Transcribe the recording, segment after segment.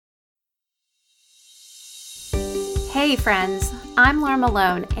Hey friends, I'm Laura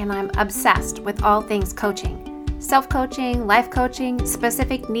Malone and I'm obsessed with all things coaching. Self-coaching, life coaching,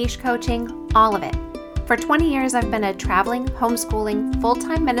 specific niche coaching, all of it. For 20 years, I've been a traveling, homeschooling,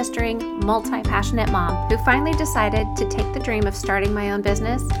 full-time ministering, multi-passionate mom who finally decided to take the dream of starting my own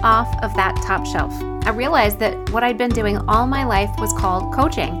business off of that top shelf. I realized that what I'd been doing all my life was called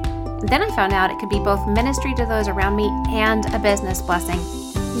coaching. Then I found out it could be both ministry to those around me and a business blessing.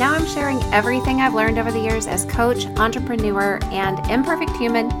 Now I'm sharing everything I've learned over the years as coach, entrepreneur, and imperfect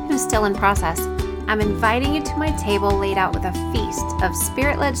human who's still in process. I'm inviting you to my table laid out with a feast of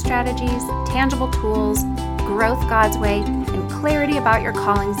spirit-led strategies, tangible tools, growth God's way, and clarity about your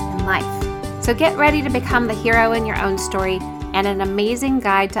callings in life. So get ready to become the hero in your own story and an amazing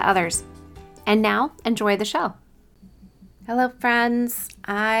guide to others. And now, enjoy the show. Hello, friends.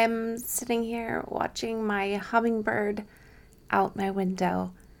 I'm sitting here watching my hummingbird out my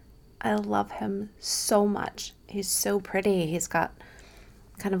window. I love him so much. He's so pretty. He's got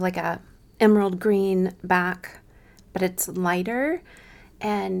kind of like a emerald green back, but it's lighter,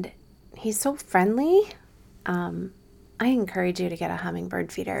 and he's so friendly. I encourage you to get a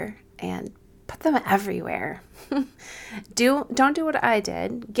hummingbird feeder and put them everywhere. Don't do what I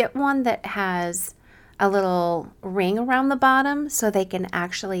did. Get one that has a little ring around the bottom so they can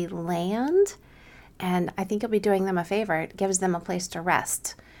actually land. And I think you'll be doing them a favor. It gives them a place to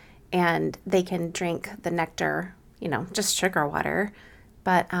rest. And they can drink the nectar, just sugar water.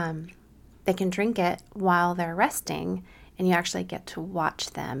 But they can drink it while they're resting. And you actually get to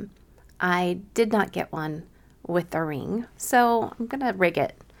watch them. I did not get one with the ring. So I'm going to rig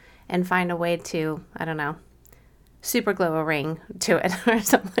it and find a way to, super glue a ring to it or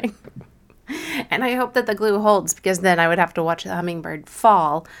something. And I hope that the glue holds, because then I would have to watch the hummingbird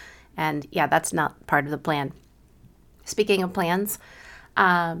fall. And yeah, that's not part of the plan. Speaking of plans,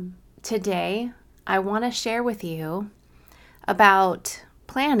 today I want to share with you about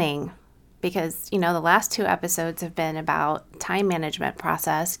planning, because, the last two episodes have been about time management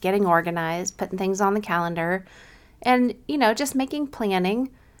process, getting organized, putting things on the calendar, and, just making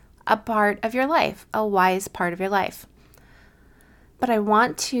planning a part of your life, a wise part of your life. But I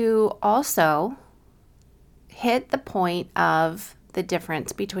want to also hit the point of the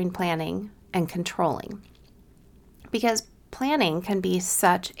difference between planning and controlling, because planning can be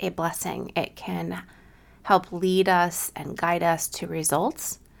such a blessing. It can help lead us and guide us to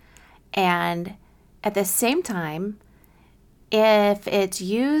results. And at the same time, if it's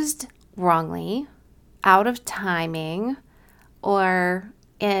used wrongly, out of timing, or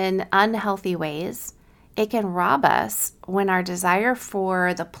in unhealthy ways, it can rob us when our desire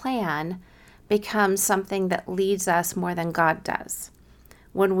for the plan becomes something that leads us more than God does.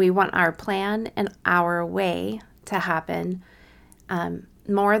 When we want our plan and our way to happen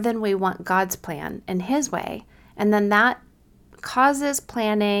more than we want God's plan and His way. And then that causes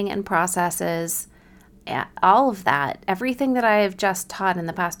planning and processes, all of that, everything that I have just taught in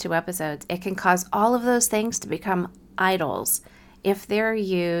the past two episodes, it can cause all of those things to become idols if they're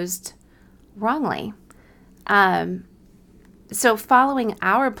used wrongly. So following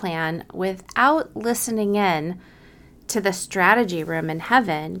our plan without listening in to the strategy room in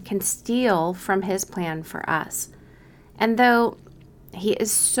heaven can steal from His plan for us. And though He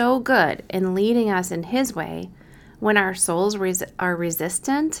is so good in leading us in His way, when our souls are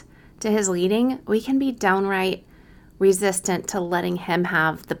resistant to His leading, we can be downright resistant to letting Him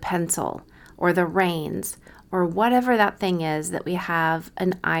have the pencil or the reins or whatever that thing is that we have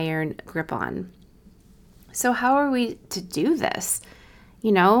an iron grip on. So how are we to do this?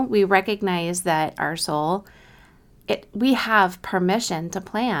 We recognize that our soul, we have permission to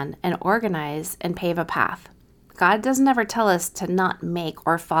plan and organize and pave a path. God doesn't ever tell us to not make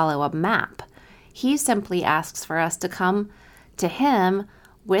or follow a map. He simply asks for us to come to Him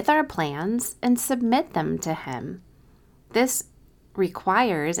with our plans and submit them to Him. This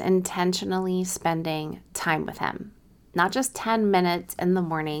requires intentionally spending time with Him, not just 10 minutes in the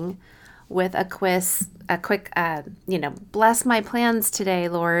morning with a quick, bless my plans today,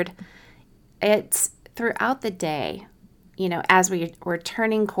 Lord. It's throughout the day, as we're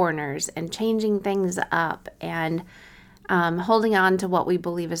turning corners and changing things up and holding on to what we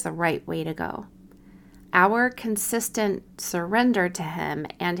believe is the right way to go. Our consistent surrender to Him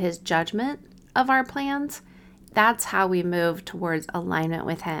and His judgment of our plans, that's how we move towards alignment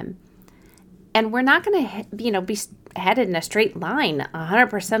with Him. And we're not going to, be headed in a straight line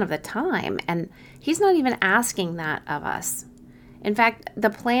 100% of the time. And He's not even asking that of us. In fact, the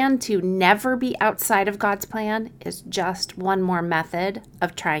plan to never be outside of God's plan is just one more method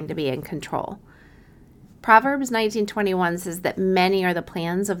of trying to be in control. Proverbs 19:21 says that many are the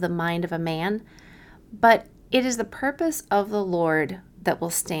plans of the mind of a man, but It is the purpose of the Lord that will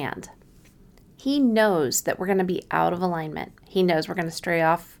stand. He knows that we're going to be out of alignment. He knows we're going to stray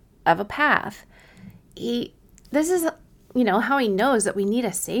off of a path. This is, how he knows that we need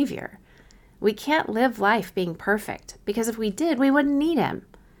a savior. We can't live life being perfect, because if we did, we wouldn't need him.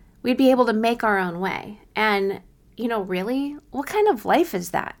 We'd be able to make our own way. And, really, what kind of life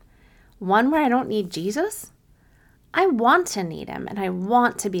is that? One where I don't need Jesus? I want to need him, and I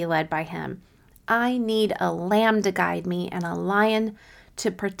want to be led by him. I need a lamb to guide me and a lion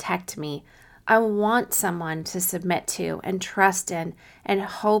to protect me. I want someone to submit to and trust in and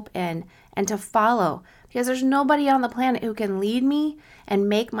hope in and to follow, because there's nobody on the planet who can lead me and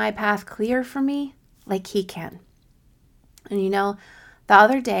make my path clear for me like he can. And the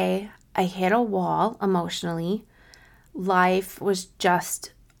other day I hit a wall emotionally. Life was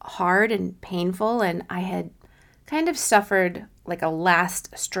just hard and painful, and I had kind of suffered like a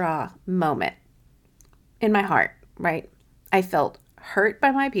last straw moment in my heart, right? I felt hurt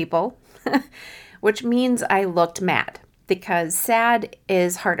by my people, which means I looked mad, because sad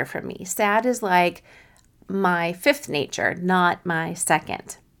is harder for me. Sad is like my fifth nature, not my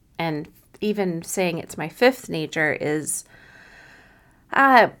second. And even saying it's my fifth nature is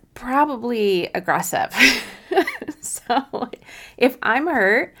probably aggressive. So if I'm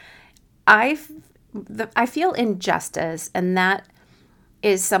hurt, I feel injustice, and that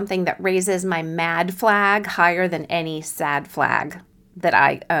is something that raises my mad flag higher than any sad flag that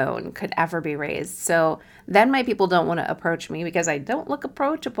I own could ever be raised. So then my people don't want to approach me because I don't look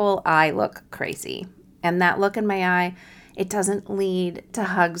approachable. I look crazy. And that look in my eye, it doesn't lead to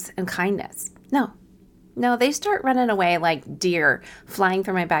hugs and kindness. No, they start running away like deer flying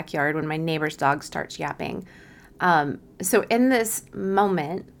through my backyard when my neighbor's dog starts yapping. So in this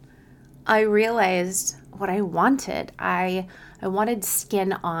moment, I realized what I wanted. I wanted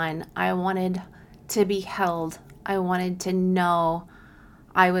skin on. I wanted to be held. I wanted to know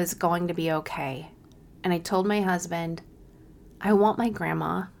I was going to be okay. And I told my husband, I want my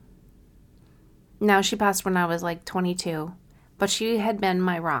grandma. Now, she passed when I was like 22, but she had been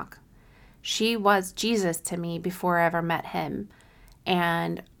my rock. She was Jesus to me before I ever met him.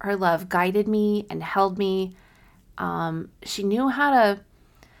 And her love guided me and held me. She knew how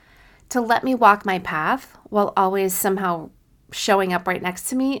to let me walk my path while always somehow showing up right next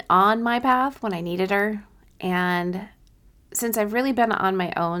to me on my path when I needed her. And since I've really been on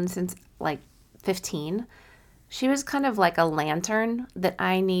my own since like 15, she was kind of like a lantern that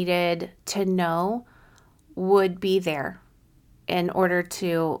I needed to know would be there in order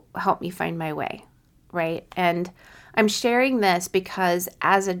to help me find my way, right? And I'm sharing this because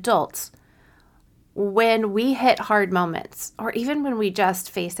as adults, when we hit hard moments, or even when we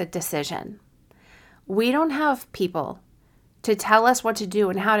just face a decision, we don't have people to tell us what to do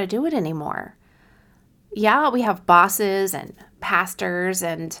and how to do it anymore. Yeah, we have bosses and pastors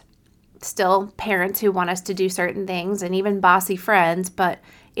and still parents who want us to do certain things, and even bossy friends, but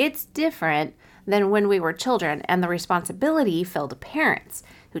it's different than when we were children and the responsibility fell to parents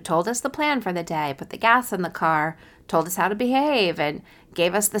who told us the plan for the day, put the gas in the car, told us how to behave, and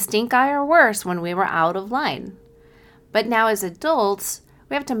gave us the stink eye or worse when we were out of line. But now as adults,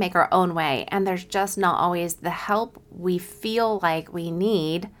 we have to make our own way, and there's just not always the help we feel like we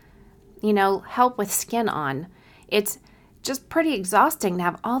need, help with skin on. It's just pretty exhausting to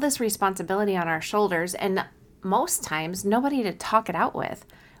have all this responsibility on our shoulders, and most times nobody to talk it out with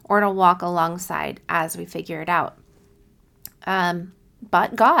or to walk alongside as we figure it out.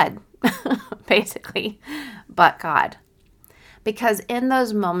 But God, basically, but God. Because in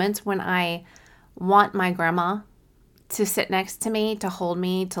those moments when I want my grandma to sit next to me, to hold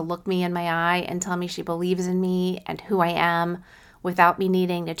me, to look me in my eye and tell me she believes in me and who I am without me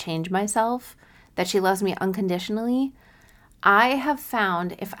needing to change myself, that she loves me unconditionally, I have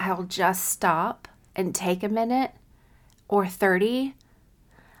found if I'll just stop and take a minute or 30,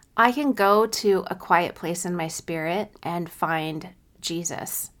 I can go to a quiet place in my spirit and find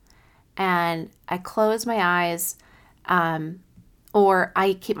Jesus. And I close my eyes, or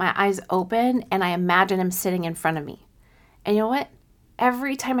I keep my eyes open and I imagine him sitting in front of me. And you know what?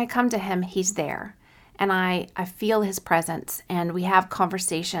 Every time I come to him, he's there. And I feel his presence, and we have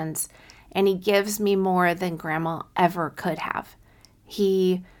conversations, and he gives me more than grandma ever could have.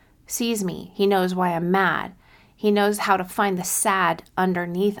 He sees me. He knows why I'm mad. He knows how to find the sad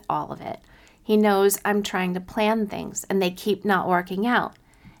underneath all of it. He knows I'm trying to plan things and they keep not working out.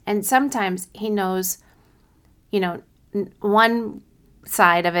 And sometimes he knows, one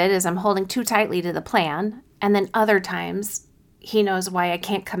side of it is I'm holding too tightly to the plan. And then other times he knows why I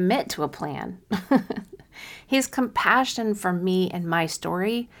can't commit to a plan. His compassion for me and my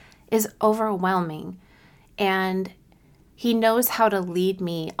story is overwhelming. and He knows how to lead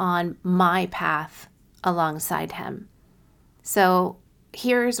me on my path alongside Him. So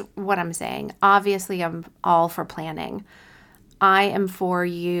here's what I'm saying. Obviously, I'm all for planning. I am for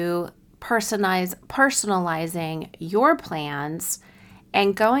you personalizing your plans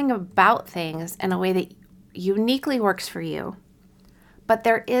and going about things in a way that uniquely works for you. But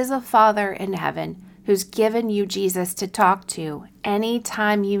there is a Father in heaven who's given you Jesus to talk to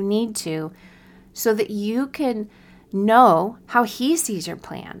anytime you need to, so that you can know how He sees your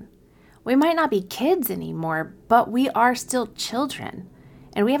plan. We might not be kids anymore, but we are still children.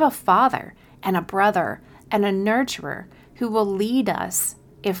 And we have a father and a brother and a nurturer who will lead us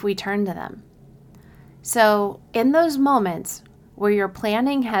if we turn to them. So in those moments where your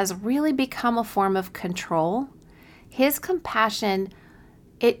planning has really become a form of control, His compassion,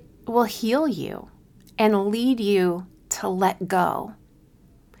 it will heal you and lead you to let go.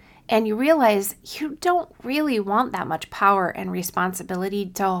 And you realize you don't really want that much power and responsibility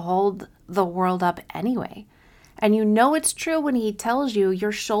to hold the world up anyway. And you know it's true when He tells you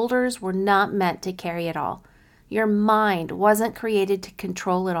your shoulders were not meant to carry it all. Your mind wasn't created to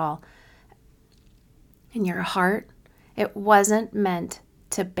control it all. And your heart, it wasn't meant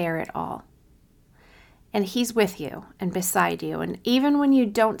to bear it all. And He's with you and beside you. And even when you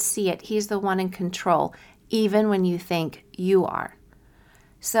don't see it, He's the one in control, even when you think you are.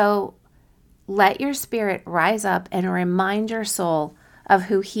 So let your spirit rise up and remind your soul of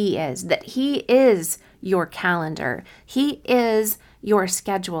who He is, that He is your calendar. He is your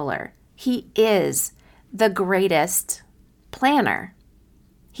scheduler. He is the greatest planner.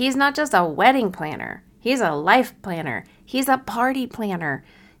 He's not just a wedding planner. He's a life planner. He's a party planner.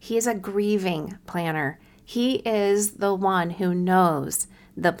 He's a grieving planner. He is the one who knows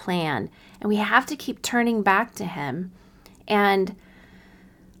the plan. And we have to keep turning back to Him and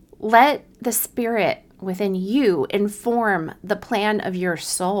let the Spirit within you inform the plan of your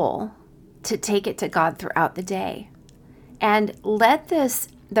soul to take it to God throughout the day. And let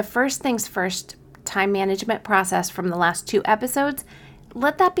the first things first time management process from the last 2 episodes,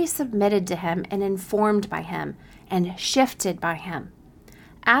 let that be submitted to Him and informed by Him and shifted by Him.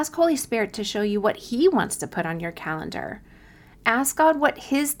 Ask Holy Spirit to show you what He wants to put on your calendar. Ask God what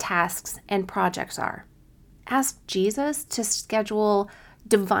His tasks and projects are. Ask Jesus to schedule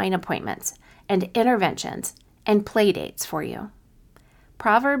divine appointments and interventions and play dates for you.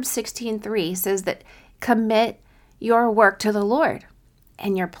 Proverbs 16:3 says that commit your work to the Lord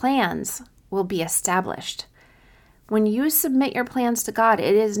and your plans will be established. When you submit your plans to God,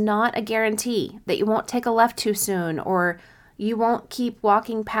 it is not a guarantee that you won't take a left too soon or you won't keep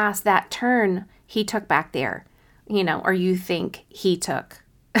walking past that turn He took back there, or you think He took.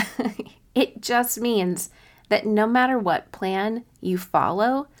 It just means that no matter what plan you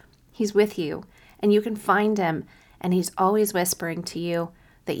follow, He's with you and you can find Him, and He's always whispering to you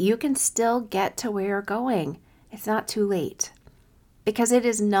that you can still get to where you're going. It's not too late, because it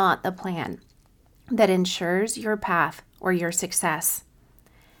is not the plan that ensures your path or your success.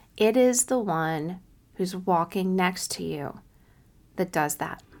 It is the one who's walking next to you that does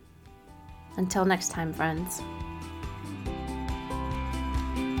that. Until next time, friends.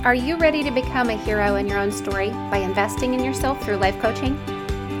 Are you ready to become a hero in your own story by investing in yourself through life coaching?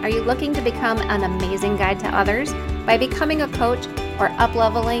 Are you looking to become an amazing guide to others by becoming a coach or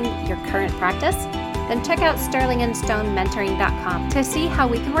up-leveling your current practice? Then check out sterlingandstonementoring.com to see how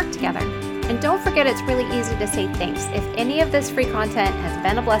we can work together. And don't forget, it's really easy to say thanks if any of this free content has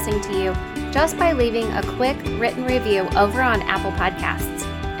been a blessing to you just by leaving a quick written review over on Apple Podcasts.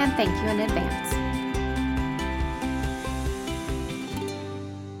 And thank you in advance.